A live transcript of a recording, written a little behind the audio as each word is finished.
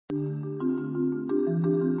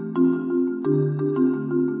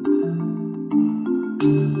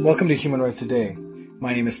Welcome to Human Rights Today.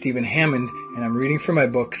 My name is Stephen Hammond, and I'm reading from my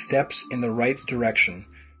book, Steps in the Right Direction,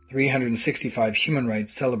 365 Human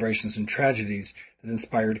Rights Celebrations and Tragedies that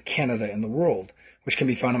Inspired Canada and the World, which can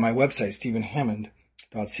be found on my website,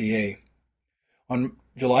 stephenhammond.ca. On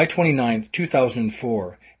July 29,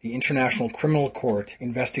 2004, the International Criminal Court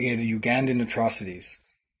investigated Ugandan atrocities.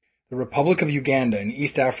 The Republic of Uganda in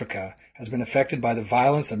East Africa has been affected by the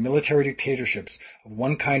violence of military dictatorships of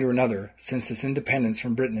one kind or another since its independence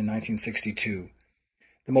from Britain in 1962.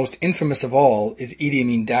 The most infamous of all is Idi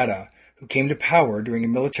Amin Dada, who came to power during a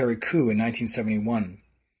military coup in 1971.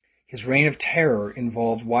 His reign of terror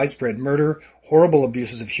involved widespread murder, horrible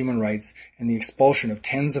abuses of human rights, and the expulsion of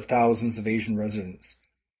tens of thousands of Asian residents.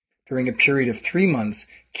 During a period of 3 months,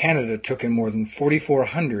 Canada took in more than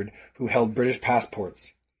 4,400 who held British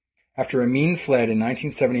passports. After Amin fled in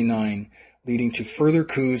 1979, leading to further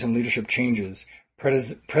coups and leadership changes,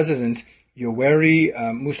 President Yoweri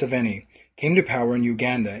Museveni came to power in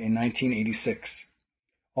Uganda in 1986.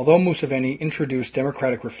 Although Museveni introduced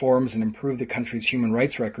democratic reforms and improved the country's human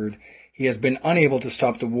rights record, he has been unable to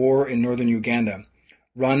stop the war in northern Uganda,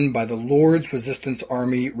 run by the Lord's Resistance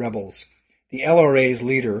Army rebels. The LRA's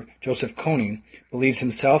leader, Joseph Kony, believes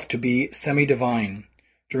himself to be semi-divine.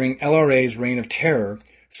 During LRA's reign of terror,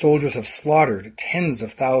 soldiers have slaughtered tens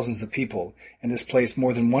of thousands of people and displaced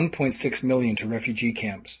more than 1.6 million to refugee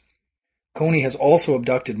camps. Kony has also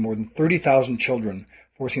abducted more than 30,000 children,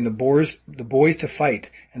 forcing the boys to fight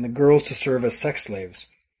and the girls to serve as sex slaves.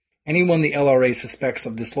 Anyone the LRA suspects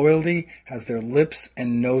of disloyalty has their lips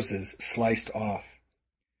and noses sliced off.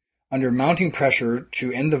 Under mounting pressure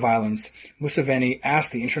to end the violence, Museveni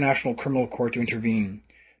asked the International Criminal Court to intervene,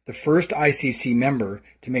 the first ICC member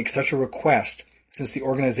to make such a request since the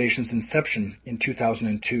organization's inception in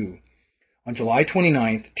 2002. On July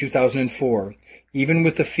 29, 2004, even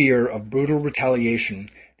with the fear of brutal retaliation,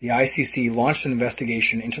 the ICC launched an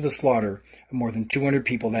investigation into the slaughter of more than 200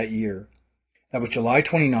 people that year. That was July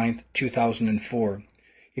 29, 2004.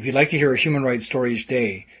 If you'd like to hear a human rights story each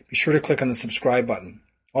day, be sure to click on the subscribe button.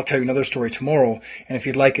 I'll tell you another story tomorrow, and if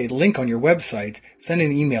you'd like a link on your website, send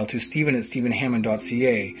an email to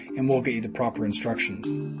stephen@stephenhammond.ca and we'll get you the proper instructions.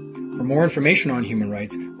 For more information on human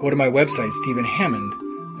rights, go to my website,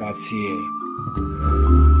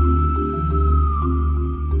 stephenhammond.ca.